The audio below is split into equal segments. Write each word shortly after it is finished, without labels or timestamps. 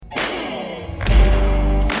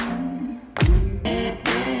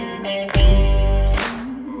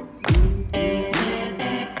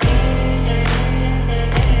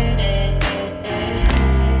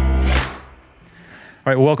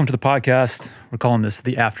right, well, welcome to the podcast. We're calling this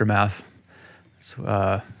The Aftermath.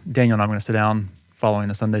 So, Daniel and I are going to sit down following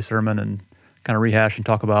a Sunday sermon and kind of rehash and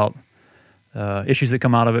talk about issues that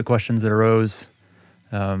come out of it, questions that arose.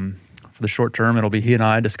 For the short term, it'll be he and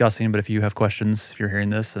I discussing, but if you have questions, if you're hearing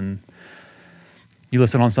this and you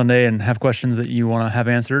listen on Sunday and have questions that you want to have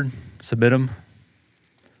answered, submit them.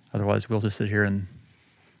 Otherwise, we'll just sit here and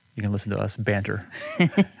you can listen to us banter.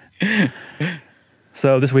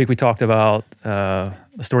 So this week we talked about the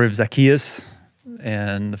story of Zacchaeus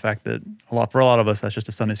and the fact that for a lot of us, that's just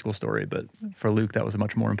a Sunday school story, but for Luke, that was a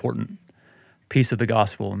much more important piece of the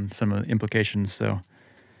gospel and some of the implications. So,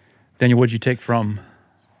 Daniel, what did you take from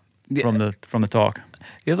the talk?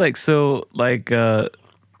 Yeah,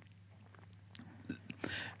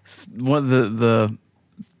 one of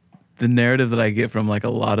the narrative that I get from like a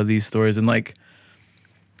lot of these stories, and like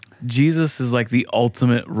Jesus is like the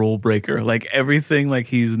ultimate rule breaker. Like everything like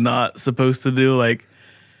he's not supposed to do, like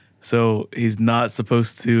so he's not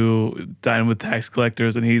supposed to dine with tax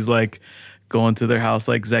collectors, and he's like going to their house.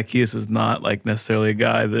 Like Zacchaeus is not like necessarily a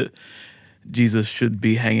guy that Jesus should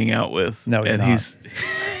be hanging out with. No, he's and not.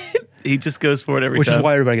 He just goes for it every time. Which is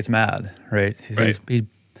why everybody gets mad, right? Right. He's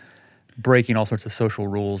breaking all sorts of social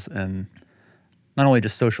rules and not only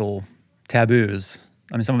just social taboos.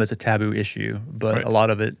 I mean, some of it's a taboo issue, but Right. a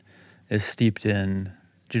lot of it is steeped in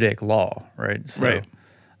Judaic law, right? So, Right.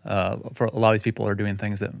 For a lot of these people are doing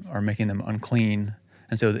things that are making them unclean,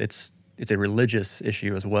 and so it's a religious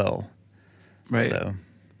issue as well. Right. So,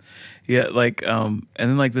 Yeah, and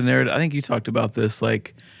then like the narrative, I think you talked about this,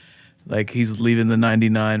 like he's leaving the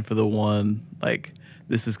 99 for the one. Like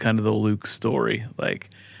this is kind of the Luke story. Like,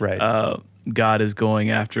 right. God is going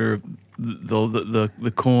after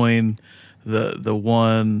the coin, the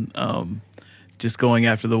one, just going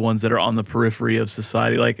after the ones that are on the periphery of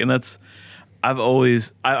society. Like, and that's I've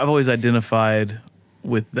always identified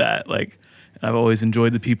with that. Like, I've always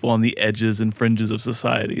enjoyed the people on the edges and fringes of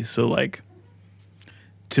society. So like,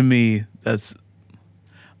 to me,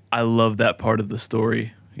 I love that part of the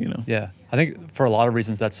story, you know? Yeah, I think for a lot of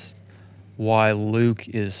reasons that's why Luke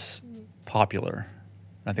is popular.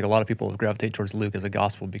 I think a lot of people gravitate towards Luke as a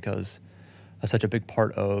gospel because that's such a big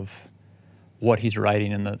part of what he's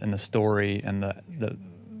writing in the story, and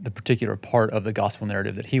the particular part of the gospel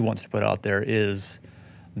narrative that he wants to put out there is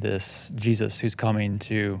this Jesus who's coming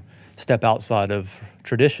to step outside of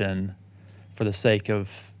tradition for the sake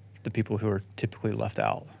of the people who are typically left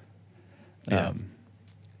out. Yeah.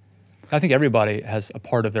 I think everybody has a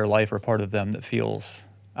part of their life or a part of them that feels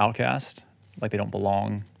outcast, like they don't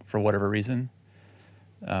belong for whatever reason.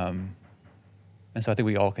 And so I think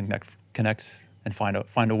we all connect and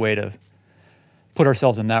find a way to put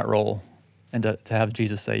ourselves in that role, and to have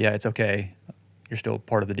Jesus say, yeah, it's okay. You're still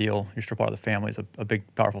part of the deal. You're still part of the family is a big,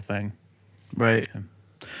 powerful thing. Right.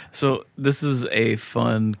 So this is a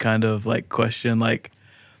fun kind of like question. Like,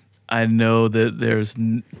 I know that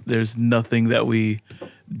there's nothing that we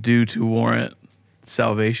do to warrant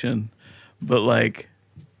salvation, but like,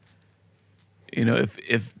 you know,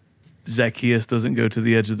 if Zacchaeus doesn't go to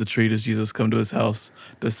the edge of the tree, does Jesus come to his house?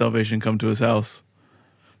 Does salvation come to his house?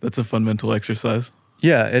 That's a fun mental exercise.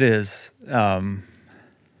 Yeah, it is. Well,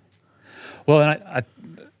 and I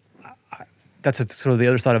that's sort of the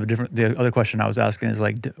other side of the other question I was asking is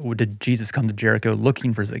like, did Jesus come to Jericho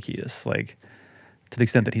looking for Zacchaeus? Like, to the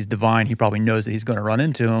extent that he's divine, he probably knows that he's going to run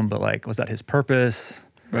into him, but like, was that his purpose?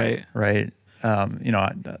 Right. Right.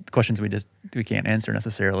 The questions we can't answer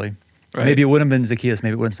necessarily. Right. Maybe it wouldn't have been Zacchaeus.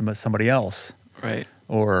 Maybe it would have been somebody else. Right.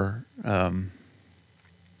 Or,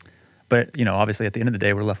 but obviously at the end of the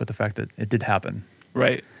day, we're left with the fact that it did happen.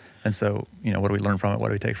 Right. And so, what do we learn from it? What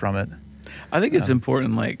do we take from it? I think it's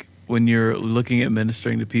important, like, when you're looking at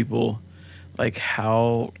ministering to people, like,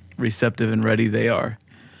 how receptive and ready they are.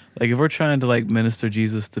 Like, if we're trying to, like, minister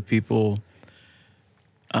Jesus to people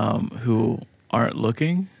who aren't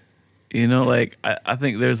looking, like, I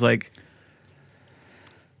think there's, like,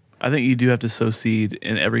 I think you do have to sow seed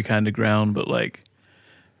in every kind of ground, but, like,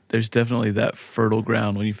 there's definitely that fertile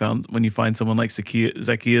ground when you find someone like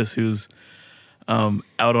Zacchaeus who's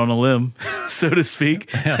out on a limb, so to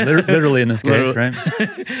speak. Yeah, literally in this case, right?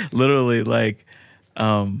 Literally, like,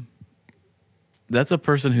 that's a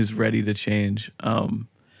person who's ready to change.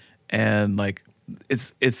 And like,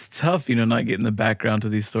 it's tough, not getting the background to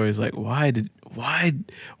these stories. Like, why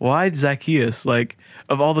Zacchaeus? Like,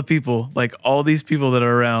 of all the people, like all these people that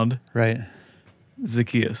are around, Right.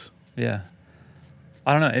 Zacchaeus. Yeah.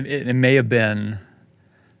 I don't know. It may have been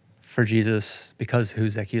for Jesus because who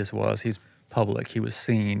Zacchaeus was. He's public. He was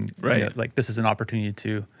seen. Right. Like, this is an opportunity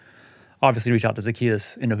to obviously reach out to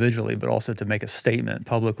Zacchaeus individually, but also to make a statement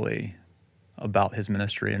publicly about his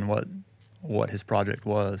ministry and what his project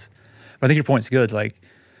was. But I think your point's good. Like,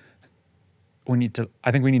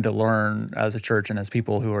 I think we need to learn as a church and as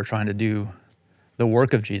people who are trying to do the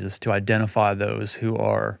work of Jesus to identify those who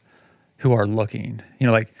are looking.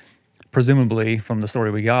 Like, presumably from the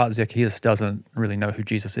story we got, Zacchaeus doesn't really know who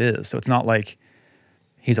Jesus is. So it's not like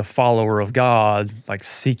he's a follower of God, like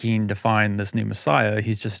seeking to find this new Messiah.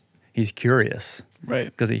 He's curious. Right.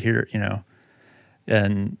 Because he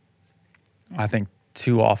and I think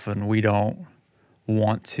too often we don't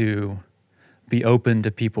want to be open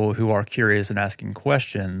to people who are curious and asking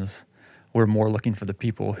questions. We're more looking for the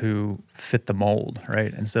people who fit the mold,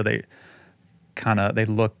 right? And so they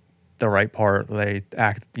look the right part, they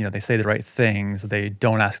act, they say the right things, they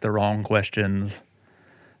don't ask the wrong questions,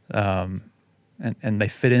 and they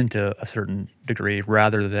fit into a certain degree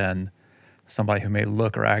rather than somebody who may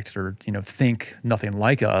look or act or think nothing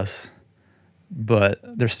like us, but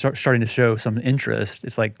they're starting to show some interest.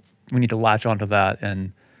 It's like we need to latch onto that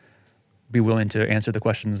and be willing to answer the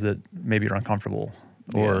questions that maybe are uncomfortable,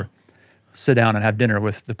 or sit down and have dinner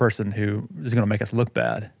with the person who is going to make us look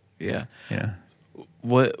bad. Yeah. Yeah.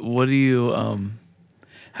 What do you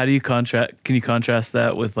how do you can you contrast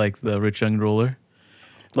that with like the rich young ruler?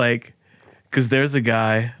 Like, because there's a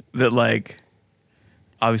guy that like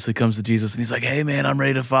obviously comes to Jesus and he's like, "Hey man, I'm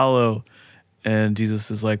ready to follow," and Jesus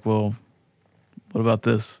is like, "Well, what about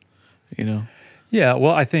this?" Yeah.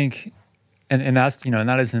 Well, I think, and that's in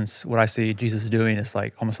that instance, what I see Jesus doing is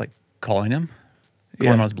like almost like calling him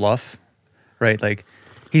on his bluff, right? Like,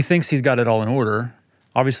 he thinks he's got it all in order.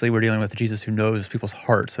 Obviously, we're dealing with Jesus who knows people's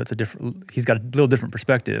hearts, so he's got a little different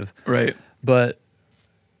perspective. Right. But,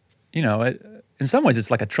 in some ways,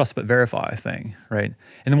 it's like a trust but verify thing, right?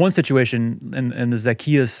 In the one situation, in the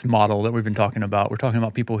Zacchaeus model that we've been talking about, we're talking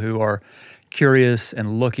about people who are curious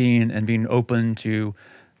and looking and being open to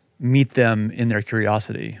meet them in their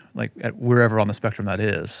curiosity, like at wherever on the spectrum that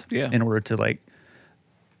is, in order to like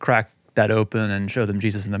crack that open and show them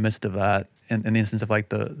Jesus in the midst of that. And in the instance of like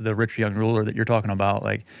the rich young ruler that you're talking about,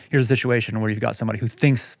 like here's a situation where you've got somebody who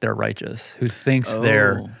thinks they're righteous, who thinks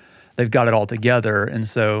they've got it all together. And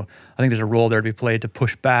so I think there's a role there to be played to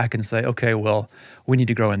push back and say, okay, well, we need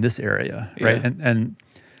to grow in this area, right? And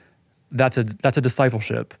that's a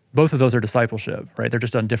discipleship. Both of those are discipleship, right? They're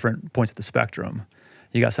just on different points of the spectrum.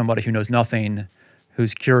 You got somebody who knows nothing,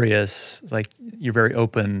 who's curious, like you're very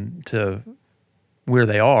open to where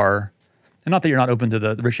they are. And not that you're not open to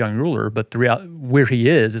the rich young ruler, but where he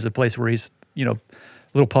is a place where he's, a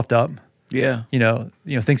little puffed up. Yeah.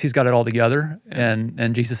 Thinks he's got it all together,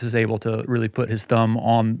 and Jesus is able to really put his thumb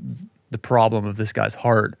on the problem of this guy's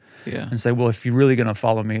heart, and say, well, if you're really going to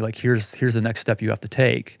follow me, like here's the next step you have to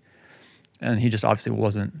take. And he just obviously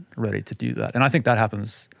wasn't ready to do that. And I think that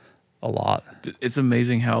happens a lot. It's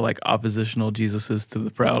amazing how like oppositional Jesus is to the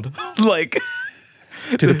proud. Like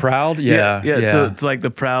to the proud, yeah. To like the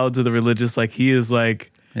proud, to the religious, like he is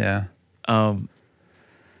like, and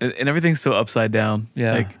everything's so upside down.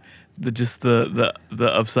 Yeah, like the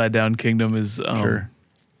upside down kingdom is sure.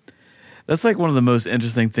 That's like one of the most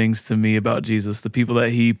interesting things to me about Jesus: the people that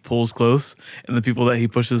he pulls close and the people that he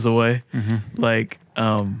pushes away. Mm-hmm. Like,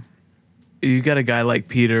 you got a guy like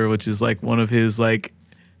Peter, which is like one of his like,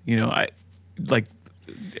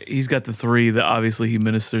 he's got the three that obviously he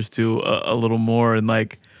ministers to a little more, and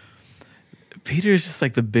like Peter is just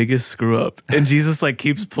like the biggest screw up, and Jesus like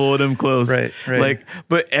keeps pulling him close, right. Like,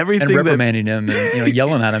 but everything and reprimanding him and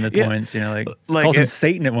yelling at him at points, like calls him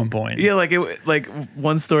Satan at one point. Yeah, like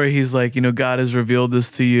one story he's like, God has revealed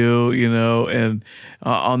this to you, and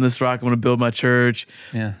on this rock I'm going to build my church.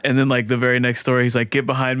 Yeah, and then like the very next story he's like, get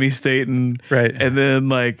behind me, Satan. Right, and then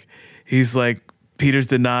like he's like, Peter's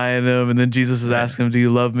denying him, and then Jesus is asking him, "Do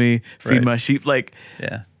you love me? Feed my sheep." Like,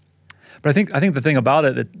 yeah. But I think the thing about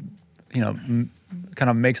it that kind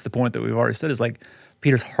of makes the point that we've already said is like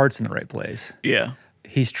Peter's heart's in the right place. Yeah,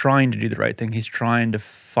 he's trying to do the right thing. He's trying to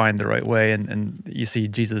find the right way, and you see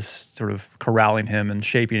Jesus sort of corralling him and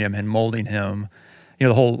shaping him and molding him.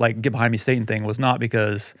 The whole like "get behind me, Satan" thing was not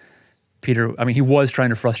because Peter. I mean, he was trying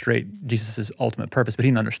to frustrate Jesus's ultimate purpose, but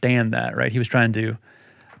he didn't understand that. Right? He was trying to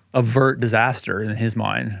avert disaster in his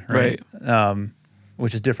mind, right?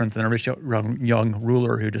 Which is different than a rich young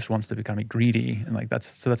ruler who just wants to become greedy, and like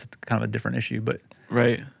that's kind of a different issue. But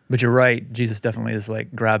but you're right. Jesus definitely is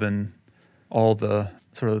like grabbing all the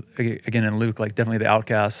sort of, again in Luke, like definitely the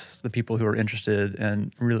outcasts, the people who are interested,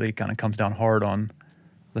 and really kind of comes down hard on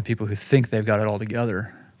the people who think they've got it all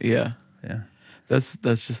together. Yeah. That's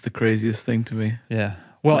just the craziest thing to me. Yeah.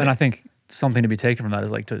 Well, and I think something to be taken from that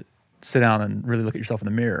is like to sit down and really look at yourself in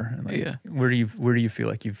the mirror and like, where do you feel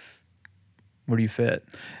like you've where do you fit?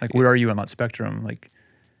 Like, where are you on that spectrum? Like,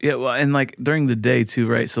 Yeah, well, and like during the day too,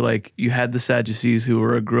 right? So like you had the Sadducees who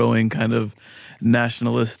were a growing kind of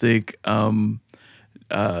nationalistic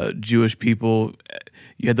Jewish people.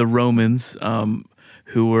 You had the Romans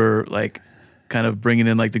who were like kind of bringing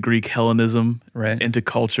in like the Greek Hellenism Right. into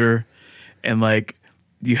culture, and like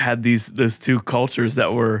you had those two cultures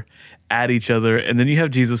that were at each other, and then you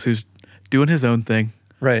have Jesus who's doing his own thing,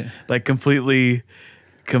 right. like completely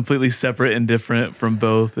separate and different from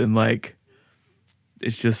both, and like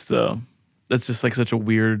it's just that's just like such a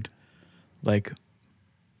weird like.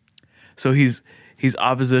 So he's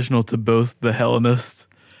oppositional to both the Hellenist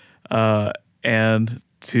and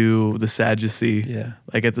to the Sadducee, Yeah.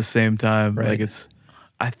 like at the same time. Right. Like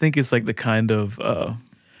I think it's like the kind of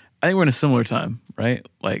I think we're in a similar time, right?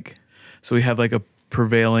 Like, so we have like a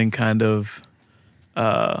prevailing kind of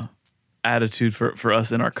attitude for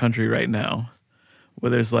us in our country right now, where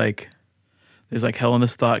there's like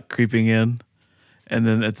Hellenist thought creeping in, and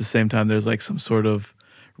then at the same time there's like some sort of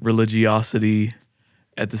religiosity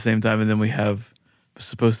at the same time, and then we have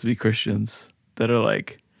supposed to be Christians that are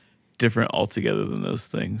like different altogether than those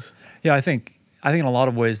things. Yeah, I think in a lot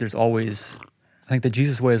of ways I think the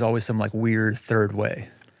Jesus way is always some like weird third way.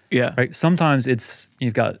 Yeah. Right? Sometimes it's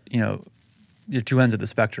you've got, your two ends of the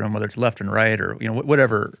spectrum, whether it's left and right or,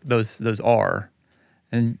 whatever those are.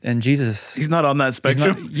 And Jesus, He's not on that he's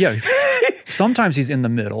spectrum. not, yeah. Sometimes he's in the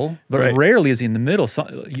middle, but Right. rarely is he in the middle.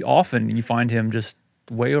 Often you find him just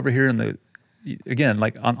way over here again,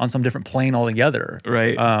 like on some different plane altogether.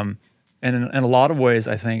 Right. And in a lot of ways,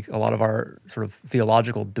 I think a lot of our sort of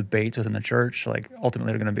theological debates within the church, like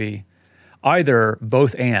ultimately are going to be either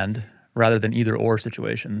both and rather than either or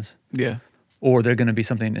situations, Yeah. or they're going to be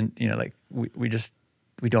something, like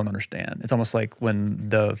we don't understand. It's almost like when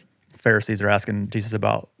the Pharisees are asking Jesus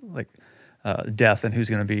about like death and who's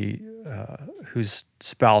going to be, whose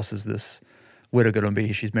spouse is this widow going to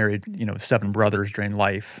be? She's married, 7 brothers during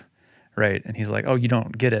life, right? And he's like, oh, you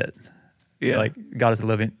don't get it. Yeah. Like God is the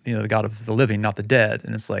living, the God of the living, not the dead.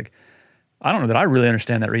 And it's like, I don't know that I really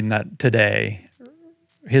understand that reading that today,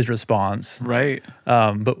 his response. Right.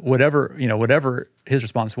 But whatever his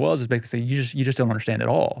response was is basically you just don't understand at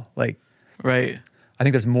all. Like, Right. I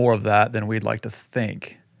think there's more of that than we'd like to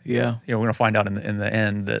think. Yeah. We're going to find out in the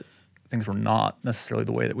end that things were not necessarily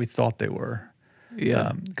the way that we thought they were.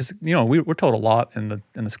 Yeah. Because we're told a lot in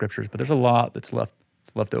the scriptures, but there's a lot that's left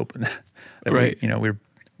open. That Right.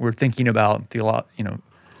 We're thinking about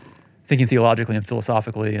thinking theologically and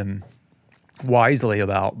philosophically and wisely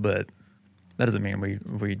about, but that doesn't mean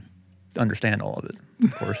we understand all of it,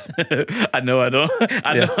 of course. I know I don't.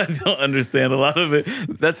 I know I don't understand a lot of it.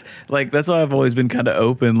 That's why I've always been kind of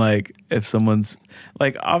open. Like if someone's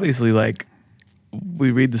like, obviously, like we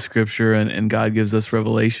read the scripture and God gives us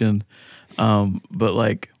revelation, but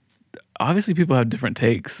like obviously people have different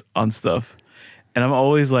takes on stuff, and I'm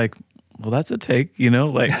always like, well, that's a take,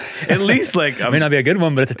 like at least like It may not be a good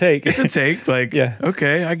one, but it's a take. it's a take. Like, Yeah.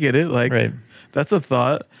 okay, I get it. Like, Right. that's a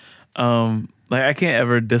thought. Like I can't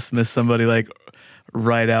ever dismiss somebody like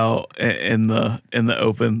right out in the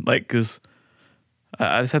open, like, because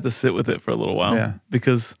I just have to sit with it for a little while. Yeah.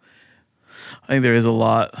 Because I think there is a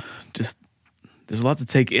lot. There's a lot to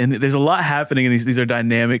take in. There's a lot happening in these are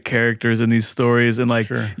dynamic characters in these stories, and like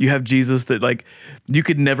Sure. you have Jesus that like you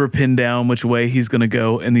could never pin down which way he's gonna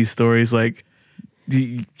go in these stories. Like,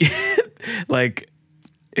 like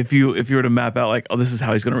if you were to map out like, oh, this is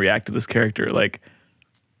how he's gonna react to this character, like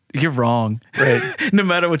you're wrong. Right. No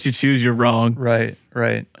matter what you choose, you're wrong. Right.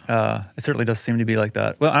 It certainly does seem to be like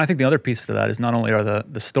that. Well, and I think the other piece to that is not only are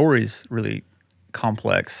the stories really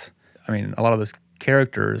complex. I mean, a lot of those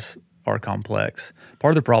characters are complex.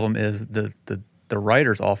 Part of the problem is the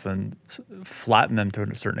writers often flatten them to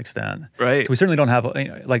a certain extent. Right. So we certainly don't have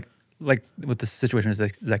like with the situation of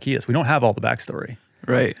Zacchaeus, we don't have all the backstory.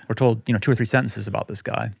 Right. We're told 2 or 3 sentences about this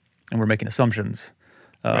guy, and we're making assumptions.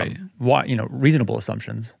 Right. Why reasonable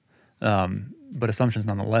assumptions, but assumptions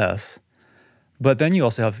nonetheless. But then you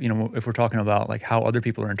also have if we're talking about like how other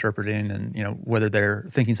people are interpreting and whether they're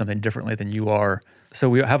thinking something differently than you are. So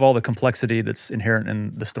we have all the complexity that's inherent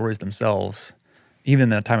in the stories themselves, even in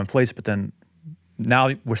that time and place. But then now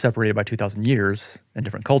we're separated by 2,000 years in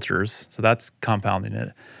different cultures, so that's compounding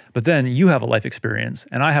it. But then you have a life experience,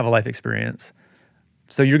 and I have a life experience,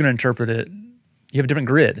 so you're going to interpret it. You have a different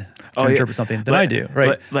grid to interpret something than I do,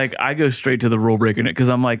 right? Like I go straight to the rule breaker because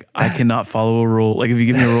I'm like, I cannot follow a rule. Like if you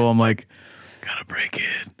give me a rule, I'm like, gotta break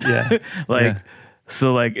it. Yeah. Like, Yeah.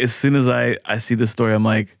 so like as soon as I see the story, I'm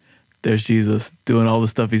like, there's Jesus doing all the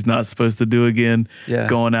stuff he's not supposed to do again, Yeah.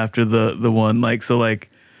 going after the one. Like, so like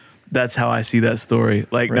that's how I see that story.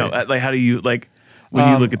 Like, no, Right. like, how do you, like, when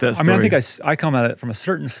you look at that I mean, story? I think I come at it from a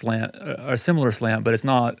certain slant, a similar slant, but it's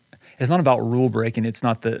not about rule breaking. It's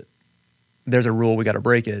not that there's a rule, we got to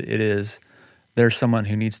break it. It is there's someone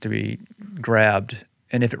who needs to be grabbed,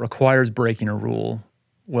 and if it requires breaking a rule,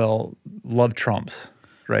 well, love trumps,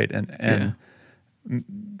 right? And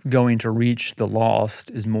going to reach the lost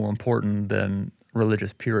is more important than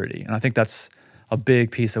religious purity, and I think that's a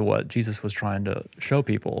big piece of what Jesus was trying to show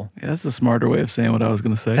people. Yeah, that's a smarter way of saying what I was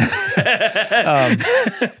going to say.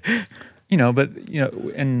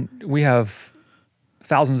 And we have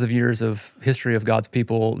thousands of years of history of God's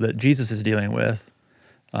people that Jesus is dealing with,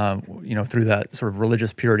 through that sort of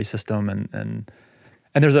religious purity system, and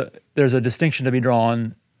there's a distinction to be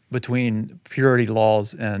drawn between purity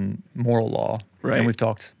laws and moral law. Right. And we've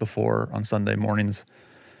talked before on Sunday mornings,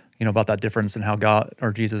 about that difference and how God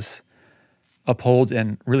or Jesus upholds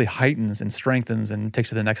and really heightens and strengthens and takes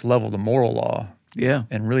to the next level the moral law, Yeah.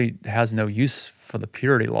 and really has no use for the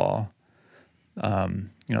purity law.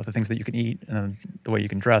 The things that you can eat and the way you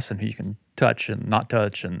can dress and who you can touch and not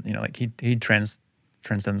touch, and he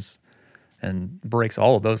transcends and breaks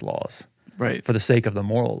all of those laws Right. for the sake of the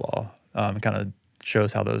moral law. It kind of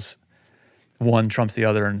shows how those one trumps the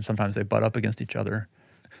other, and sometimes they butt up against each other.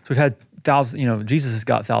 So we've had thousands. Jesus has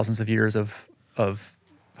got thousands of years of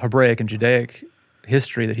Hebraic and Judaic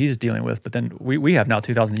history that he's dealing with, but then we have now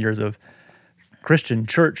 2,000 years of Christian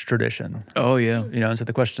church tradition. Oh, yeah. And so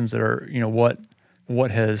the questions that are,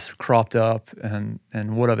 what has cropped up and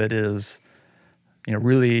what of it is,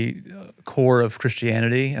 really core of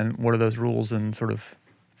Christianity, and what are those rules and sort of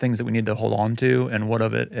things that we need to hold on to, and what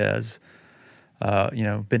of it has,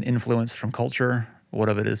 been influenced from culture, what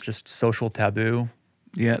of it is just social taboo.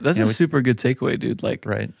 Yeah, that's a super good takeaway, dude. Like,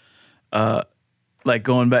 Right. like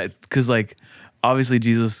going back, because like obviously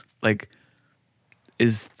Jesus like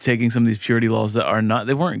is taking some of these purity laws that are not,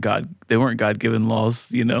 they weren't God given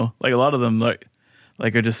laws, like a lot of them like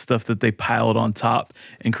are just stuff that they piled on top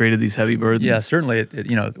and created these heavy burdens. Yeah, certainly.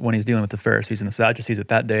 When he's dealing with the Pharisees and the Sadducees at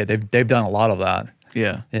that day, they've done a lot of that.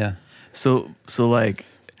 Yeah. Yeah. So like,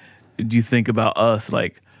 do you think about us,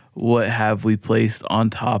 like what have we placed on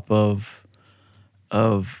top of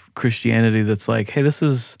Christianity that's like, hey, this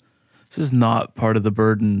is not part of the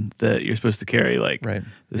burden that you're supposed to carry. Like, Right.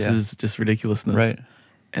 This Yeah. is just ridiculousness. Right.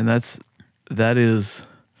 And that is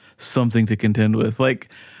something to contend with.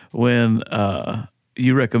 Like when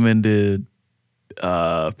you recommended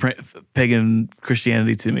Pagan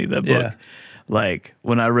Christianity to me, that book. Yeah. Like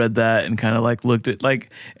when I read that and kind of like looked at like,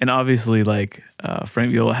 and obviously like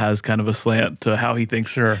Frank Viola has kind of a slant to how he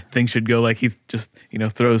thinks Sure. things should go. Like he just,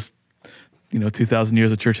 throws, 2,000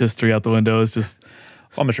 years of church history out the window. It's just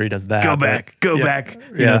I'm sure he does that. go but- back,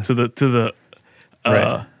 Yeah. to the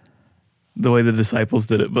Right. the way the disciples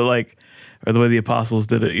did it, but like, or the way the apostles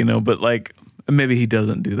did it, but like maybe he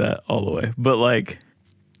doesn't do that all the way, but like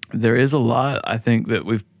there is a lot I think that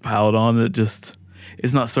we've piled on that just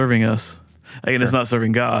is not serving us, like, and it's Sure. not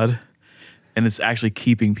serving God, and it's actually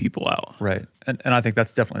keeping people out. Right. And I think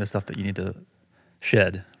that's definitely the stuff that you need to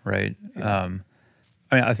shed, right?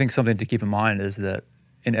 I think something to keep in mind is that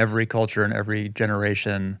in every culture, in every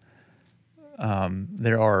generation,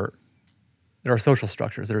 there are social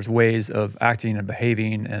structures. There's ways of acting and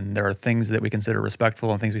behaving, and there are things that we consider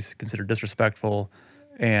respectful and things we consider disrespectful,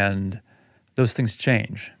 and those things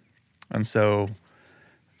change. And so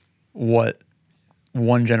what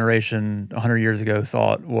one generation 100 years ago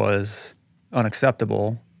thought was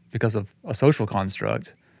unacceptable because of a social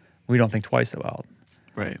construct, we don't think twice about.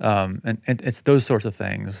 Right. And it's those sorts of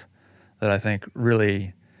things that I think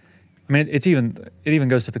really, it even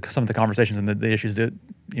goes to some of the conversations and the issues that,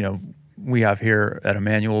 we have here at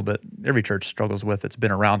Emmanuel, but every church struggles with that's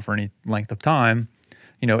been around for any length of time.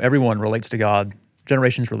 Everyone relates to God.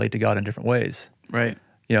 Generations relate to God in different ways. Right.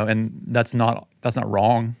 And that's not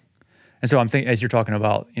wrong. And so I'm thinking, as you're talking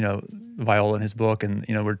about, Viola in his book, and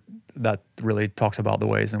that really talks about the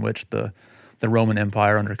ways in which the Roman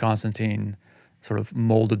Empire under Constantine sort of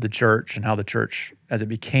molded the church, and how the church, as it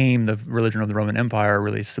became the religion of the Roman Empire,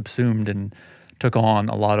 really subsumed and took on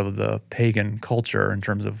a lot of the pagan culture in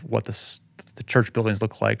terms of what the church buildings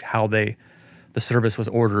looked like, how the service was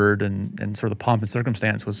ordered, and sort of the pomp and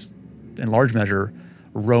circumstance was in large measure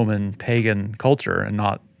Roman pagan culture, and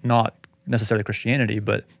not necessarily Christianity.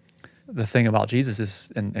 But the thing about Jesus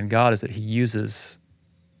is, and God, is that he uses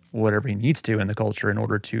whatever he needs to in the culture in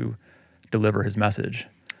order to deliver his message.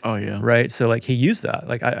 Oh yeah. Right. So like he used that.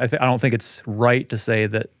 Like I don't think it's right to say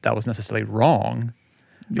that was necessarily wrong.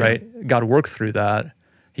 Yeah. Right. God worked through that.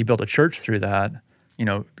 He built a church through that.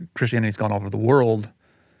 Christianity's gone all over the world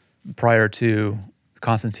prior to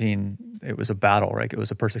Constantine, it was a battle, right? It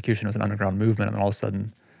was a persecution, it was an underground movement, and then all of a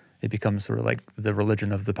sudden it becomes sort of like the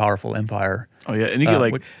religion of the powerful empire. Oh yeah, and you get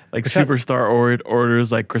Which superstar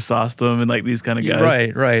orders like Chrysostom and like these kind of guys.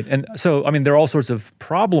 Right, right. And so, I mean, there are all sorts of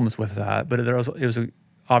problems with that, but it was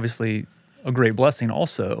obviously a great blessing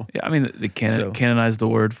also. Yeah, I mean, they canonized the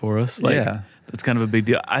word for us. Like, Yeah. that's kind of a big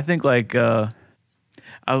deal. I think like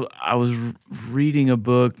I was reading a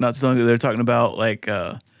book not so long ago. They're talking about like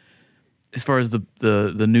as far as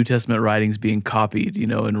the New Testament writings being copied,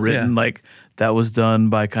 and written, Yeah. like that was done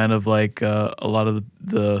by kind of like a lot of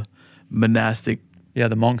the monastic. Yeah,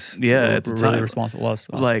 the monks At the were time, really responsible.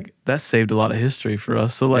 like that saved a lot of history for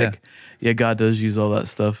us. So like, yeah, God does use all that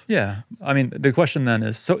stuff. Yeah. I mean, the question then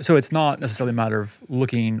is, so it's not necessarily a matter of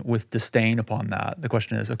looking with disdain upon that. The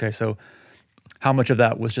question is, okay, so how much of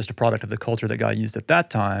that was just a product of the culture that God used at that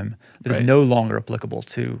time that is Right. no longer applicable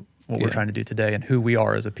to what we're Yeah. trying to do today and who we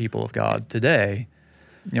are as a people of God today?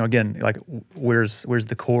 Again, like where's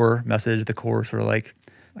the core message, the core sort of like,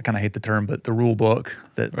 I kind of hate the term, but the rule book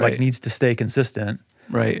that Right. like needs to stay consistent.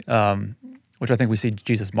 Right. Which I think we see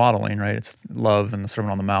Jesus modeling, right? It's love and the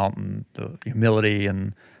Sermon on the Mount and the humility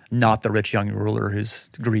and not the rich young ruler who's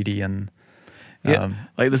greedy and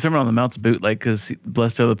Like the Sermon on the Mount's boot, like, because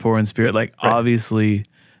blessed are the poor in spirit. Like, Right. obviously,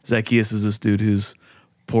 Zacchaeus is this dude who's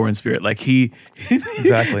poor in spirit. Like,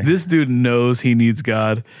 Exactly. this dude knows he needs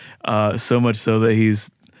God, so much so that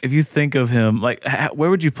if you think of him, like, where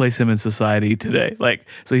would you place him in society today? Like,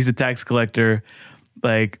 so he's a tax collector.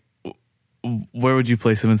 Like, where would you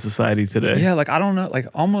place him in society today? yeah, like I don't know, like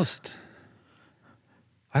almost,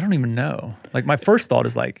 I don't even know. Like my first thought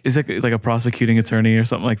is like, Is it like a prosecuting attorney or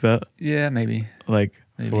something like that? yeah, maybe. Like,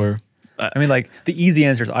 for. I mean, like the easy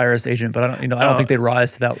answer is IRS agent, but I don't think they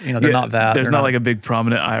rise to that. They're not that. There's They're not like a big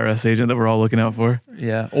prominent IRS agent that we're all looking out for.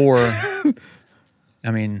 yeah. Or,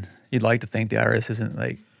 I mean, you'd like to think the IRS isn't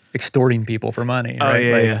like extorting people for money, Oh, right?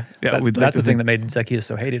 yeah, Like, yeah. We'd like that's to the thing think- that made Zacchaeus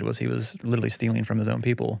so hated was he was literally stealing from his own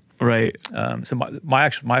people. Right. So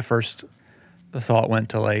my first thought went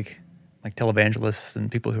to like televangelists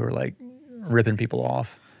and people who are like ripping people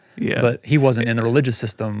off. Yeah. But he wasn't in the religious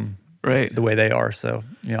system right. the way they are. So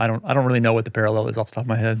I don't really know what the parallel is off the top of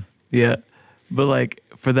my head. Yeah, but like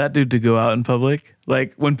for that dude to go out in public,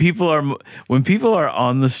 like when people are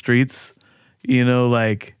on the streets,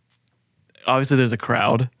 like obviously there's a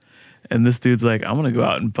crowd, and this dude's like, I'm gonna go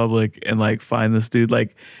out in public and like find this dude,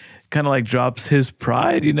 like kind of like drops his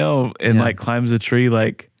pride, and Yeah. like climbs a tree.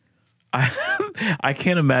 Like I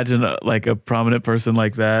can't imagine like a prominent person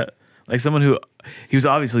like that, like someone who. He was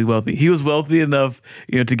obviously wealthy. He was wealthy enough,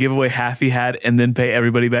 to give away half he had and then pay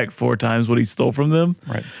everybody back 4 times what he stole from them.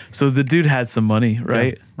 Right. So the dude had some money,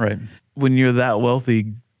 right? Yeah, right. When you're that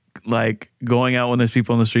wealthy, like going out when there's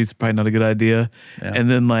people on the streets is probably not a good idea. Yeah. And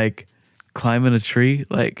then like climbing a tree,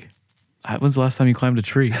 like when's the last time you climbed a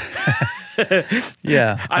tree?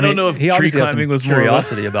 Yeah. I don't know if he tree obviously has some climbing was more of a-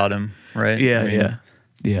 curiosity about him, right? Yeah, I mean,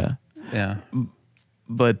 yeah. yeah.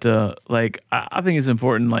 But like I think it's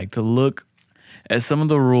important like to look at some of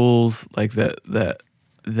the rules like that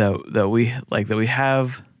we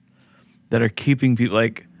have that are keeping people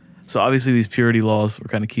like, so obviously these purity laws were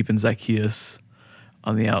kind of keeping Zacchaeus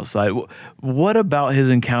on the outside. What about his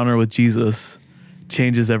encounter with Jesus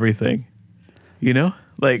changes everything?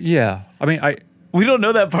 Like Yeah. I mean, we don't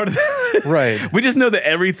know that part of it. right. We just know that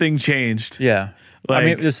everything changed. Yeah. I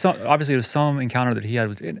mean, Like- there's some encounter that he had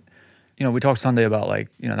with, we talked Sunday about like,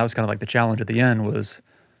 that was kind of like the challenge at the end was,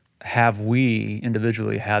 have we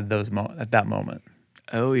individually had those at that moment,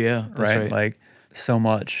 Oh yeah, that's right? right. Like so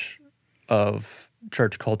much of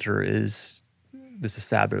church culture is this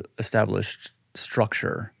established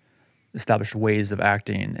structure, established ways of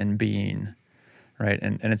acting and being, right?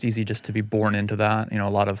 And it's easy just to be born into that. A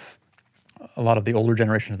lot of the older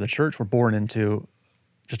generations of the church were born into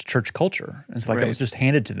just church culture. And it's like that Right. was just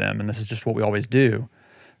handed to them, and this is just what we always do.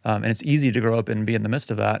 And it's easy to grow up and be in the midst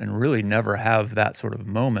of that and really never have that sort of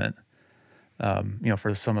moment.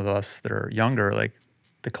 For some of us that are younger, like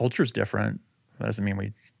the culture's different. That doesn't mean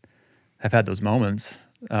we have had those moments.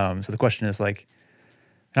 So the question is like,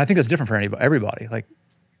 and I think that's different for everybody. Like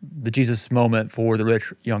the Jesus moment for the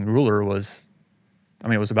rich young ruler was,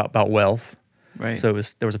 it was about wealth. Right. So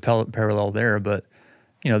there was a parallel there. But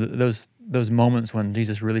those moments when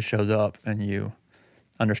Jesus really shows up and you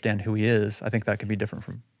understand who he is, I think that can be different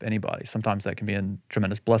from anybody. Sometimes that can be in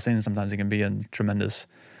tremendous blessing. Sometimes it can be in tremendous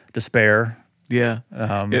despair. Yeah.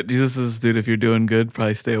 Yeah, Jesus is, dude, if you're doing good,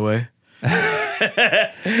 probably stay away.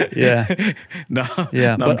 Yeah. No.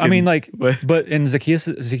 Yeah. no, I'm But I mean, kidding. but in Zacchaeus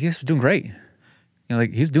was doing great.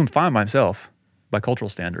 Like he's doing fine by himself by cultural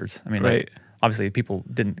standards. I mean, Right. like, obviously people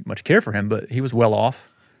didn't much care for him, but he was well off.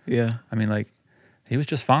 Yeah. I mean, like, he was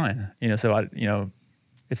just fine, so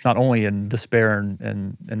it's not only in despair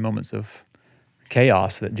and moments of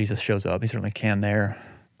chaos that Jesus shows up. He certainly can there,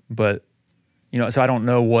 but so I don't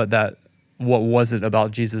know what was it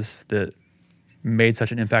about Jesus that made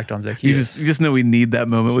such an impact on Zacchaeus. You just know we need that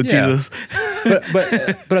moment with Yeah. Jesus.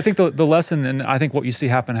 but I think the lesson, and I think what you see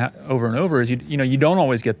happen over and over is you don't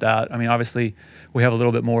always get that. I mean, obviously we have a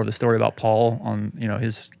little bit more of the story about Paul on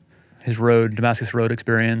his Damascus Road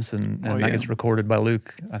experience, and that gets recorded by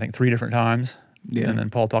Luke, I think 3 different times. Yeah. And then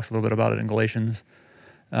Paul talks a little bit about it in Galatians.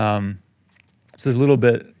 So there's a little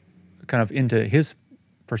bit kind of into his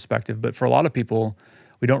perspective, but for a lot of people,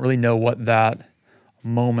 we don't really know what that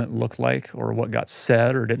moment looked like, or what got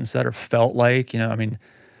said or didn't said or felt like. I mean,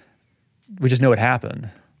 we just know it happened.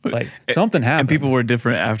 Like something happened. And people were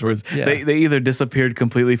different afterwards. Yeah. They either disappeared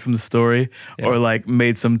completely from the story, or like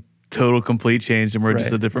made some total complete change and were just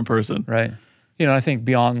Right. a different person. Right. I think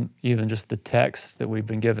beyond even just the text that we've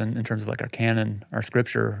been given in terms of like our canon, our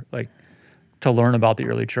scripture, like to learn about the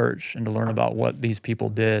early church and to learn about what these people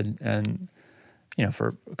did. And,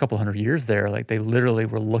 for a couple hundred years there, like they literally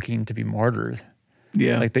were looking to be martyred.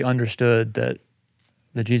 Yeah. Like they understood that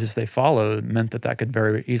the Jesus they followed meant that could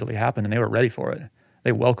very easily happen, and they were ready for it.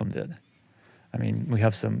 They welcomed it. I mean, we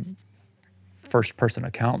have some first-person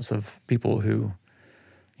accounts of people who,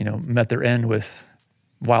 met their end with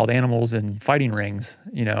wild animals and fighting rings,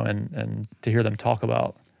 and to hear them talk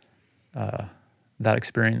about that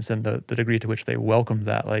experience and the degree to which they welcomed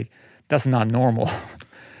that, like, that's not normal.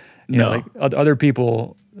 No. Like other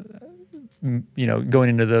people, going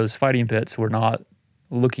into those fighting pits were not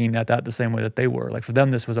looking at that the same way that they were. Like for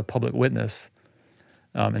them, this was a public witness,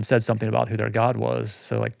 and said something about who their God was.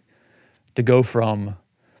 So like to go from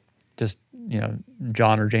just,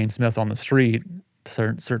 John or Jane Smith on the street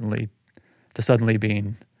certainly to suddenly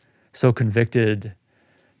being so convicted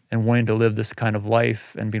and wanting to live this kind of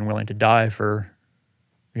life and being willing to die for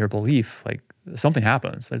your belief, like something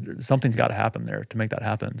happens. Something's got to happen there to make that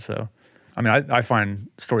happen. So, I mean, I find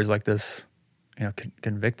stories like this,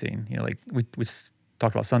 convicting. Like we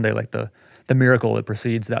talked about Sunday, like the miracle that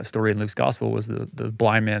precedes that story in Luke's gospel was the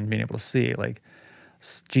blind man being able to see. Like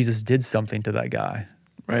Jesus did something to that guy,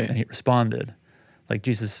 Right. and he responded. Like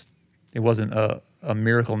Jesus, it wasn't a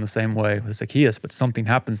miracle in the same way with Zacchaeus, but something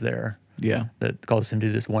happens there Yeah. that causes him to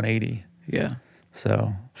do this 180. Yeah.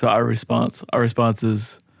 So So our response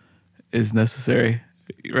is necessary,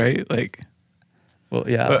 right? Like, well,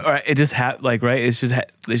 yeah, or it just right.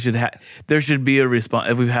 There should be a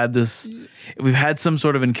response. If we've had some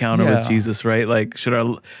sort of encounter Yeah. with Jesus, right? Like, should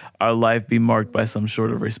our life be marked by some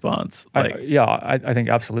sort of response? Like, I think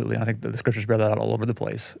absolutely. I think the scriptures bear that out all over the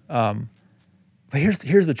place. But here's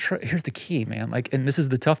the key, man. Like, and this is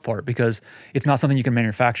the tough part because it's not something you can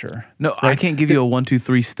manufacture. no, I can't give you a 1, 2,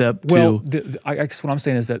 3 step. Well, to I guess what I'm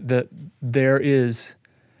saying is that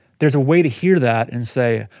there's a way to hear that and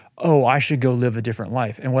say, oh, I should go live a different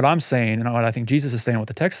life. And what I'm saying, and what I think Jesus is saying, what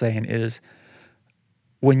the text's saying is,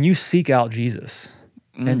 when you seek out Jesus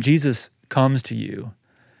and Jesus comes to you,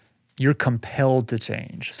 you're compelled to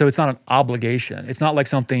change. So it's not an obligation. It's not like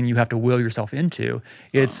something you have to will yourself into.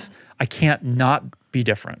 It's, I can't not be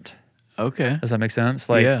different. Okay. Does that make sense?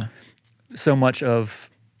 Like, Yeah. so much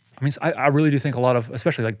of, I really do think a lot of,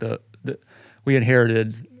 especially like we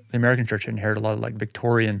inherited, the American church inherited a lot of like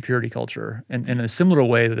Victorian purity culture. And in a similar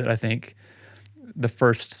way that I think the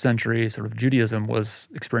first century sort of Judaism was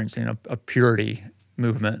experiencing a purity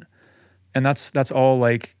movement. And that's all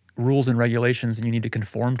like rules and regulations, and you need to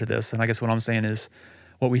conform to this. And I guess what I'm saying is,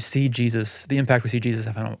 what we see Jesus, the impact we see Jesus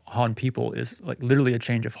have on people is like literally a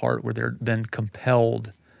change of heart, where they're then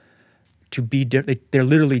compelled to be different. They're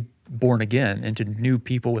literally born again into new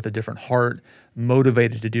people with a different heart,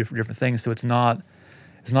 motivated to do different things. So it's not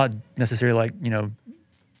necessarily like,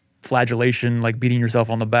 flagellation, like beating yourself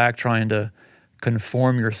on the back, trying to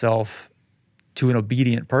conform yourself to an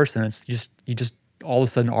obedient person. It's just, you just all of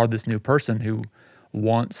a sudden are this new person who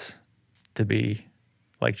wants to be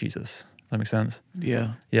like Jesus. Does that make sense?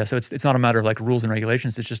 Yeah. Yeah, so it's not a matter of like rules and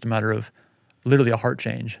regulations. It's just a matter of literally a heart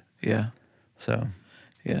change. Yeah. So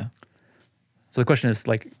Yeah. the question is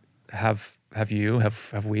like, have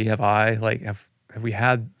we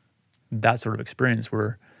had that sort of experience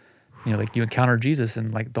where, like you encounter Jesus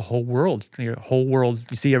and like the whole world, you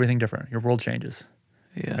see everything different. Your world changes,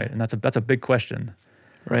 Yeah. right? And that's a big question.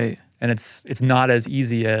 Right. And it's not as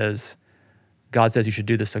easy as God says you should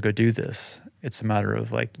do this, so go do this. It's a matter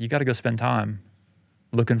of like, you got to go spend time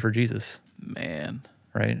looking for Jesus, Man.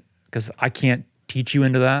 right? Because I can't teach you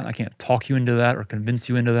into that. I can't talk you into that or convince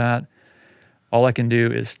you into that. All I can do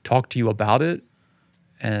is talk to you about it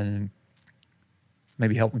and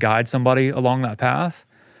maybe help guide somebody along that path.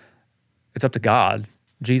 It's up to God,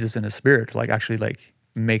 Jesus and his spirit to like actually like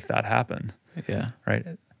make that happen. Yeah. Right.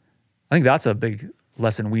 I think that's a big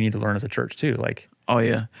lesson we need to learn as a church too. Like, Oh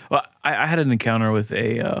yeah. Well, I had an encounter with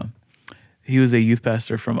he was a youth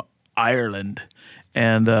pastor from Ireland,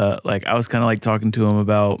 and like I was kind of like talking to him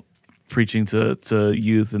about preaching to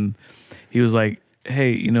youth, and he was like,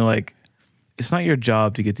 "Hey, like it's not your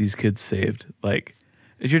job to get these kids saved. Like,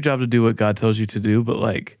 it's your job to do what God tells you to do, but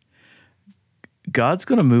like God's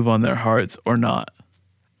gonna move on their hearts or not.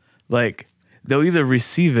 Like they'll either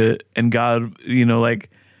receive it, and God, like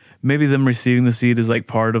maybe them receiving the seed is like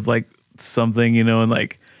part of like something, and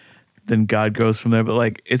like then God goes from there. But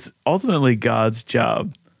like it's ultimately God's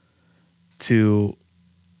job to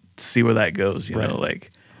see where that goes, Right.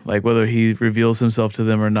 like whether he reveals himself to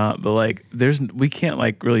them or not. But like we can't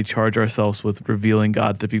like really charge ourselves with revealing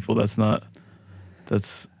God to people. I don't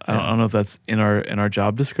know if that's in our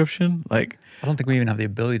job description. Like I don't think we even have the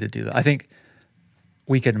ability to do that. I think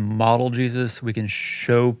we can model Jesus. We can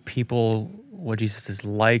show people what Jesus is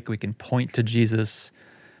like. We can point to Jesus.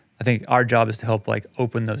 I think our job is to help like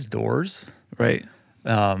open those doors, right.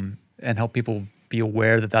 and help people be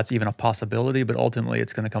aware that that's even a possibility. But ultimately,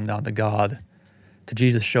 it's going to come down to God, to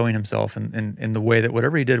Jesus showing himself in the way that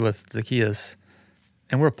whatever he did with Zacchaeus,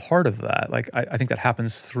 and we're a part of that. Like I think that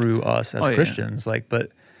happens through us as Christians. Like,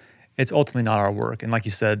 but it's ultimately not our work. And like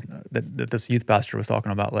you said, that this youth pastor was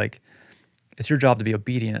talking about, like it's your job to be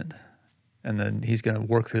obedient, and then he's going to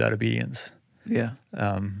work through that obedience. Yeah.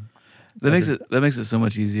 That makes it so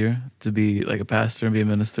much easier to be like a pastor and be a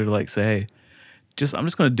minister to like say, hey, I'm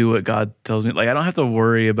just going to do what God tells me. Like I don't have to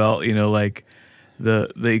worry about like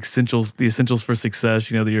the essentials for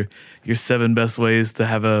success. Your 7 best ways to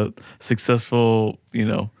have a successful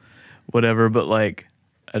whatever. But like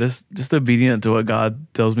I just obedient to what God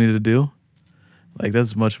tells me to do. Like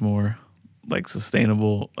that's much more like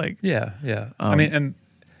sustainable. Like yeah. I mean, and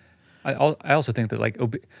I also think that like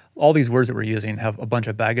all these words that we're using have a bunch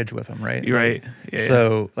of baggage with them, right? You're right. Yeah,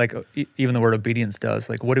 so like even the word obedience does,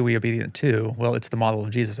 like what are we obedient to? Well, it's the model of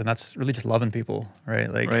Jesus, and that's really just loving people,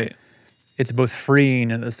 right? Like right. It's both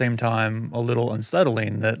freeing and at the same time a little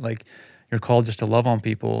unsettling that like you're called just to love on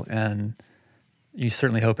people, and you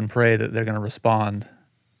certainly hope and pray that they're going to respond,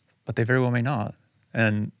 but they very well may not.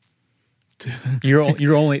 And the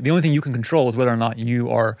only thing you can control is whether or not you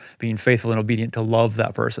are being faithful and obedient to love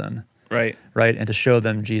that person. Right. And to show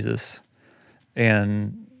them Jesus.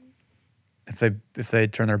 And if they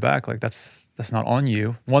turn their back, like that's not on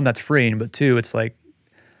you. One, that's freeing, but 2, it's like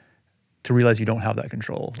to realize you don't have that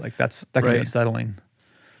control. Like that can be unsettling.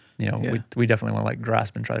 We definitely want to like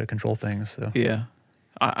grasp and try to control things. So yeah,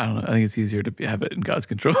 I don't know. I think it's easier to have it in God's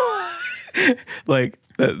control. Like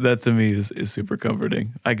that to me is super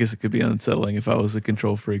comforting. I guess it could be unsettling if I was a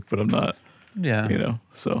control freak, but I'm not. Yeah.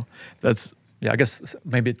 So that's. Yeah, I guess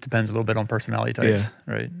maybe it depends a little bit on personality types,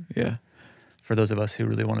 right? Yeah. For those of us who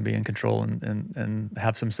really want to be in control and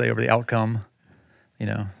have some say over the outcome,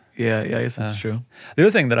 Yeah, I guess that's true. The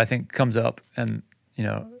other thing that I think comes up, and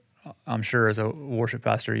I'm sure as a worship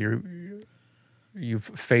pastor, you've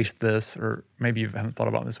faced this, or maybe you haven't thought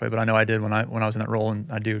about it this way, but I know I did when I was in that role, and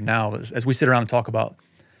I do now. As we sit around and talk about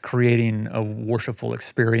creating a worshipful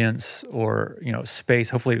experience or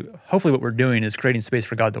space, hopefully what we're doing is creating space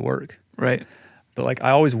for God to work. Right. But like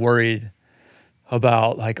I always worried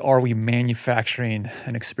about like, are we manufacturing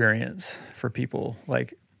an experience for people?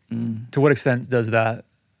 Like to what extent does our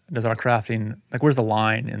crafting, like where's the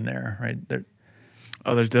line in there, right?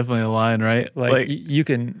 There's definitely a line, right? Like you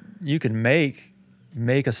can make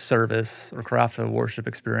a service or craft a worship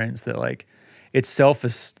experience that like itself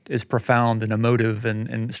is profound and emotive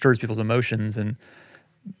and stirs people's emotions, and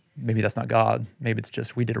maybe that's not God. Maybe it's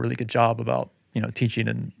just we did a really good job about teaching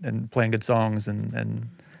and playing good songs and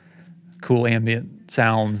cool ambient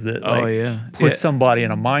sounds that put somebody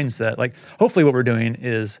in a mindset. Like hopefully what we're doing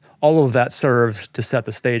is all of that serves to set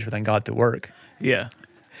the stage for then God to work. Yeah.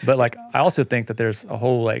 But like I also think that there's a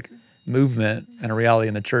whole like movement and a reality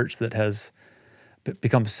in the church that has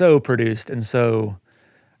become so produced and so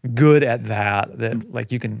good at that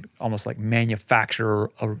like you can almost like manufacture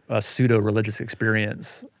a pseudo religious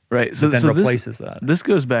experience. Right. So then replaces that. This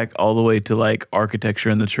goes back all the way to like architecture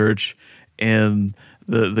in the church and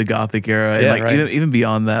the Gothic era, and like even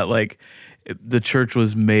beyond that, like the church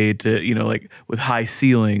was made to like with high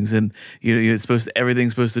ceilings, and it's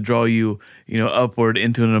everything's supposed to draw you upward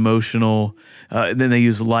into an emotional. And then they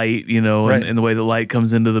use light, and the way the light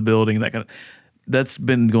comes into the building, that's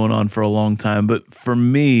been going on for a long time. But for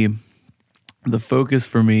me, the focus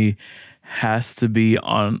for me has to be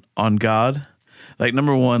on God. Like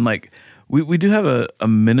number one, like we do have a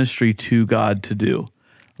ministry to God to do.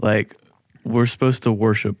 Like we're supposed to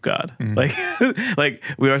worship God. Like like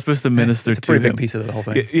we are supposed to minister It's a to pretty him. big piece of the whole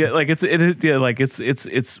thing. Yeah, like it is, yeah, like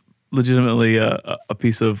it's legitimately a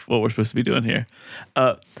piece of what we're supposed to be doing here.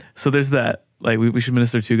 So there's that. Like we should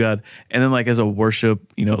minister to God, and then like as a worship,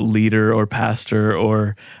 leader or pastor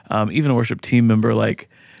or even a worship team member, like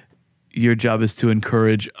your job is to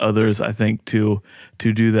encourage others. I think to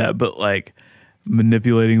do that, but like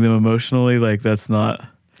manipulating them emotionally, like that's not.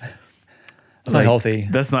 It's not healthy.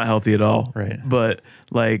 That's not healthy at all. Right. But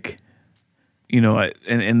like,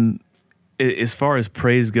 and as far as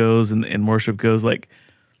praise goes and worship goes, like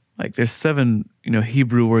there's 7,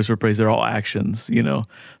 Hebrew words for praise. They're all actions,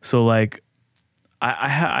 So like,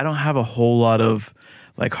 I don't have a whole lot of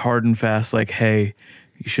like hard and fast, like, hey,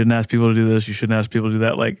 you shouldn't ask people to do this. You shouldn't ask people to do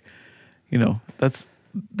that. Like,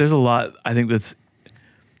 there's a lot I think that's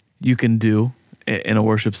you can do in a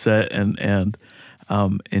worship set and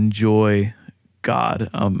enjoy God.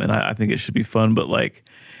 And I think it should be fun, but like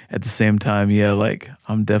at the same time, yeah, like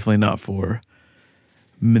I'm definitely not for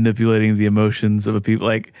manipulating the emotions of a people.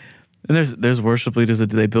 Like, and there's worship leaders that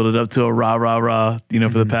they build it up to a rah rah rah, for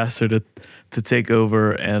the pastor to take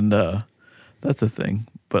over, and that's a thing.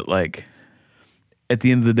 But like at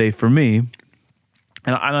the end of the day, for me,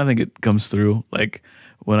 and I think it comes through like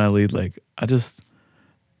when I lead, like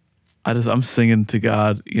I'm singing to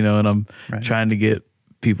God, and I'm trying to get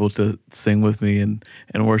people to sing with me and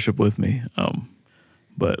worship with me.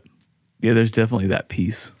 But yeah, there's definitely that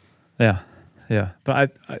piece. Yeah.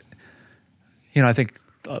 But I think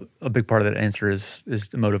a big part of that answer is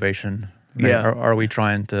the motivation. Right? Yeah. Are we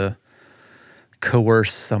trying to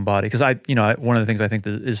coerce somebody? Because one of the things I think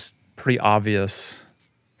that is pretty obvious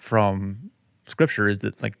from Scripture is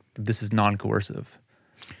that like this is non-coercive.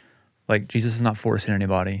 Like Jesus is not forcing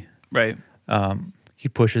anybody. Right. He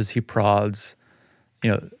pushes, he prods,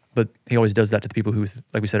 but he always does that to the people who,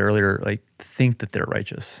 like we said earlier, like think that they're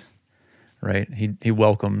righteous, right? He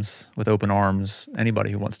welcomes with open arms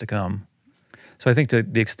anybody who wants to come. So I think to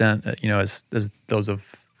the extent that, as those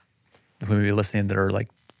of who may be listening that are like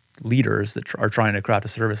leaders that are trying to craft a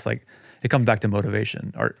service, like it comes back to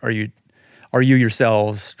motivation. Are you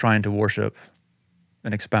yourselves trying to worship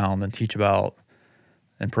and expound and teach about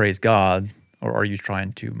and praise God, or are you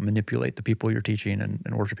trying to manipulate the people you're teaching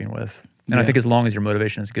and worshiping with? And I think as long as your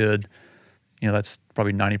motivation is good, that's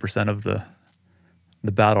probably 90% of the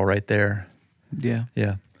battle right there. Yeah.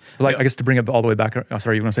 Yeah. But like, I guess to bring it all the way back, oh,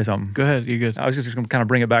 sorry, you want to say something? Go ahead. You're good. I was just going to kind of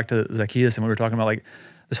bring it back to Zacchaeus and we were talking about like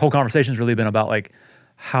this whole conversation has really been about like,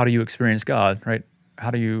 how do you experience God, right? How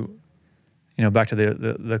do you, back to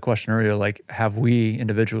the question earlier, like have we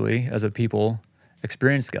individually as a people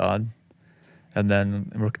experienced God? And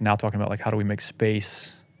then we're now talking about like, how do we make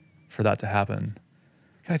space for that to happen?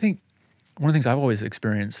 I think one of the things I've always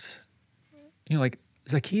experienced, like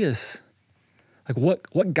Zacchaeus, like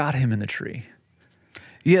what got him in the tree?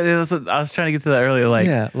 Yeah, I was trying to get to that earlier. Like,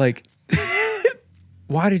 yeah, like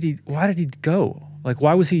why did he go? Like,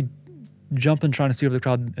 why was he jumping trying to steer the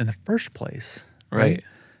crowd in the first place? Right.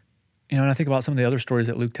 And I think about some of the other stories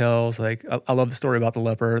that Luke tells. Like, I love the story about the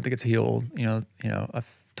leper that gets healed.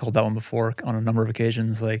 I've told that one before on a number of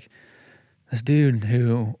occasions. Like this dude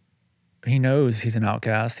who he knows he's an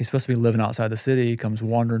outcast. He's supposed to be living outside the city. Comes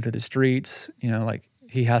wandering through the streets. Like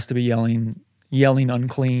he has to be yelling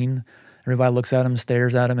unclean. Everybody looks at him,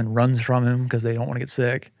 stares at him, and runs from him because they don't want to get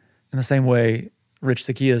sick. In the same way, rich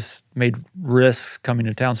Zacchaeus made risks coming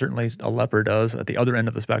to town. Certainly a leper does at the other end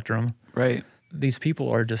of the spectrum. Right. These people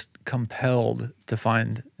are just compelled to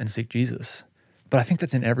find and seek Jesus. But I think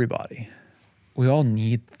that's in everybody. We all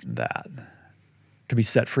need that to be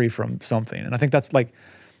set free from something. And I think that's like,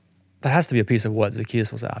 that has to be a piece of what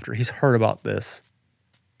Zacchaeus was after. He's heard about this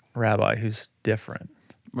rabbi who's different.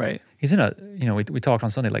 Right. He's in we talked on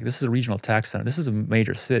Sunday, like this is a regional tax center. This is a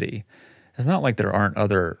major city. It's not like there aren't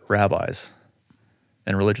other rabbis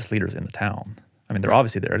and religious leaders in the town. I mean, they're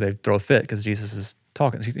obviously there. They throw a fit because Jesus is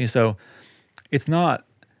talking. So it's not,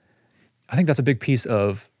 I think that's a big piece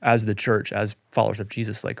of, as the church, as followers of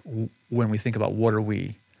Jesus, like when we think about what are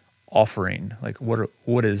we offering, like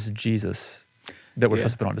what is Jesus that we're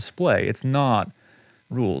supposed to put on display? It's not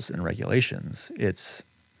rules and regulations. It's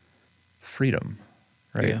freedom,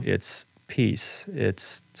 right? Yeah. It's peace.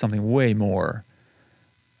 It's something way more.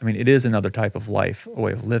 I mean, it is another type of life, a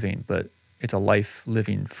way of living, but it's a life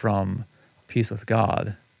living from peace with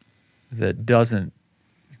God that doesn't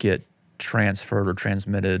get transferred or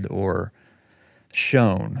transmitted or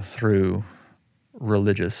shown through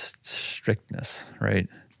religious strictness, right?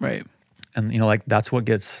 Right. And, like that's what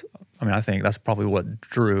gets I mean, I think that's probably what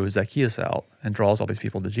drew Zacchaeus out and draws all these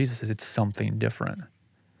people to Jesus, is it's something different,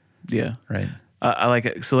 Yeah. right? I like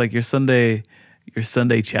it. So like your Sunday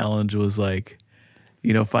challenge was like,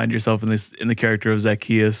 find yourself in the character of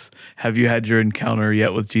Zacchaeus. Have you had your encounter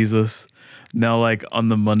yet with Jesus? Now, like on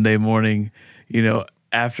the Monday morning,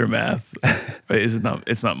 aftermath. Wait, is it not?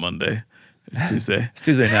 It's not Monday. It's Tuesday. It's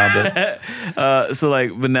Tuesday now, but So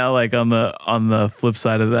like, but now like on the flip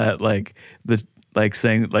side of that, like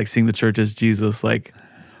seeing the church as Jesus, like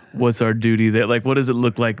what's our duty there? Like, what does it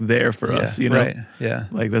look like there for us? right, yeah,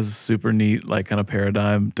 Like that's a super neat, like kind of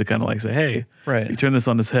paradigm to kind of like say, hey, right, you turn this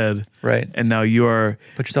on its head, right, and now you are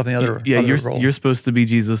put yourself in the other role. You're supposed to be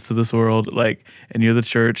Jesus to this world, like, and you're the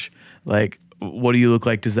church. Like, what do you look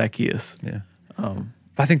like to Zacchaeus? Yeah.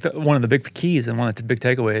 I think that one of the big keys and one of the big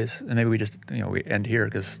takeaways, and maybe we just we end here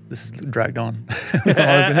because this is dragged on. We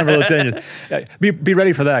never looked into it. Be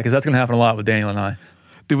ready for that, because that's going to happen a lot with Daniel and I.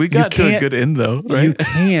 Dude, we got to a good end though, right? You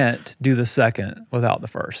can't do the second without the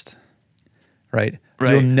first, right?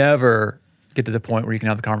 Right. You'll never get to the point where you can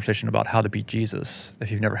have the conversation about how to beat Jesus if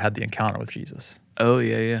you've never had the encounter with Jesus, Oh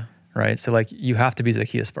yeah. right? So like you have to be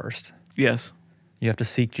Zacchaeus first. Yes. You have to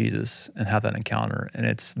seek Jesus and have that encounter, and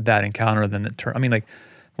it's that encounter then that I mean, like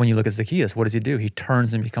when you look at Zacchaeus, what does he do? He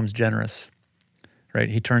turns and becomes generous, right?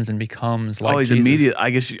 He turns and becomes like He's Jesus. immediate.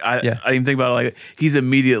 I guess I didn't even think about it. Like he's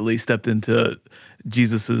immediately stepped into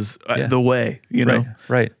Jesus's the way,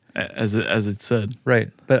 right, as it said,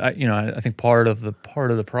 right. But I think part of the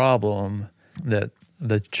problem that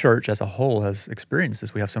the church as a whole has experienced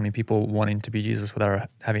is we have so many people wanting to be Jesus without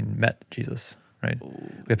having met Jesus, right?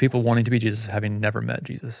 We have people wanting to be Jesus having never met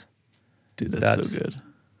Jesus. Dude, that's so good.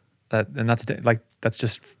 That's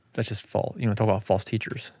just false. Talk about false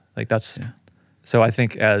teachers. Like that's. Yeah. So I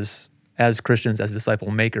think as Christians, as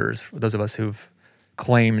disciple makers, those of us who've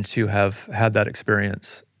claimed to have had that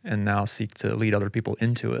experience and now seek to lead other people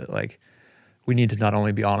into it, like we need to not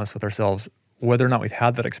only be honest with ourselves whether or not we've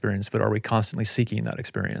had that experience, but are we constantly seeking that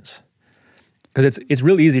experience? Because it's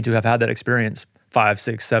really easy to have had that experience 5,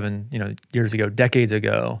 6, 7 years ago, decades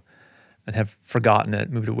ago, and have forgotten it,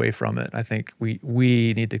 moved away from it. I think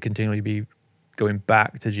we need to continually be going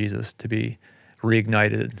back to Jesus to be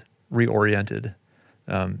reignited, reoriented,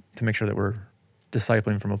 to make sure that we're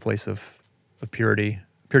discipling from a place of purity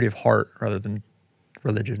of heart rather than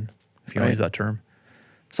religion, if you want to use that term.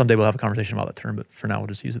 Someday we'll have a conversation about that term, but for now we'll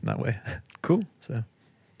just use it in that way. Cool. So,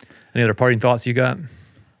 any other parting thoughts you got?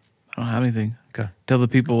 I don't have anything. Okay. Tell the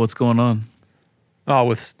people what's going on. Oh,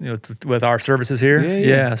 with our services here?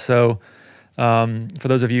 Yeah. So, for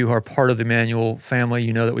those of you who are part of the Emmanuel family,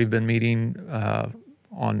 you know that we've been meeting at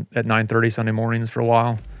 9:30 Sunday mornings for a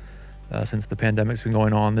while, since the pandemic's been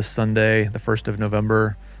going on. This Sunday, the 1st of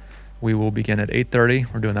November, we will begin at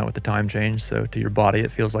 8:30. We're doing that with the time change, so to your body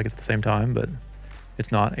it feels like it's the same time, but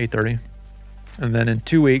it's not 8:30. And then in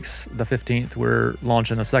 2 weeks, the 15th, we're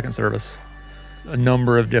launching a second service. A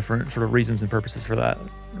number of different sort of reasons and purposes for that,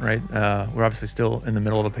 right? We're obviously still in the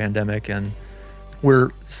middle of a pandemic, and we're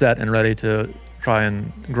set and ready to try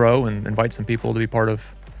and grow and invite some people to be part of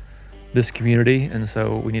this community. And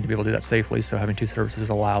so we need to be able to do that safely. So having 2 services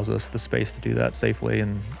allows us the space to do that safely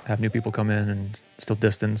and have new people come in and still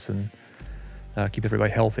distance and keep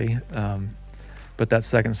everybody healthy. But that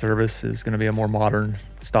second service is going to be a more modern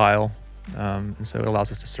style. And so it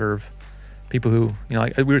allows us to serve people who,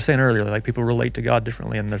 like we were saying earlier, like people relate to God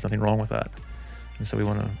differently, and there's nothing wrong with that. And so we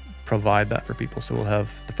want to provide that for people. So we'll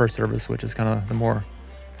have the first service, which is kind of the more,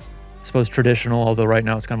 I suppose, traditional, although right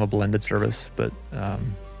now it's kind of a blended service, but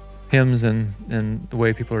hymns and the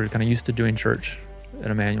way people are kind of used to doing church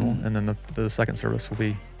at Emmanuel. And then the second service will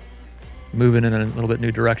be moving in a little bit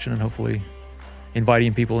new direction and hopefully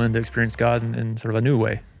inviting people in to experience God in sort of a new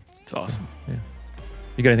way. It's awesome. Yeah.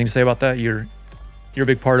 You got anything to say about that? You're a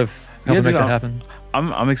big part of helping make that happen.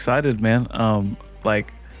 I'm excited, man.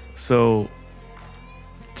 So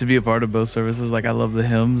to be a part of both services, like I love the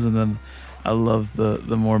hymns, and then I love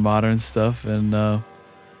the more modern stuff, and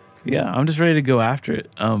I'm just ready to go after it.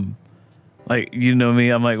 Like me,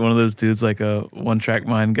 I'm like one of those dudes, like a one-track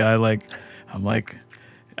mind guy. Like I'm like,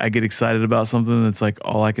 I get excited about something that's like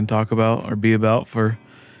all I can talk about or be about for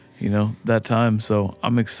that time. So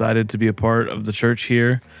I'm excited to be a part of the church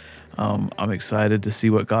here. I'm excited to see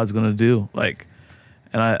what God's going to do.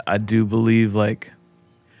 And I do believe like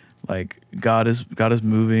God is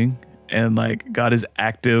moving, and like God is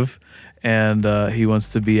active, and he wants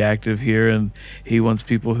to be active here, and he wants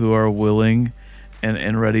people who are willing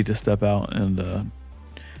and ready to step out and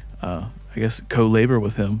I guess co-labor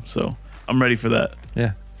with him. So I'm ready for that.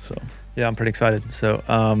 Yeah. So yeah, I'm pretty excited. So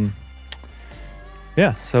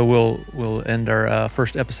Yeah, so we'll end our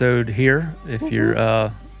first episode here. If you're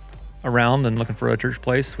around and looking for a church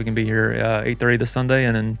place, we can be here 8:30 this Sunday,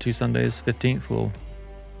 and then 2 Sundays, 15th, we'll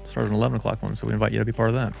start an 11 o'clock one. So we invite you to be part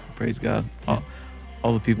of that. Praise God.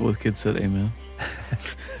 All the people with kids said amen.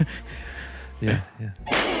 Yeah.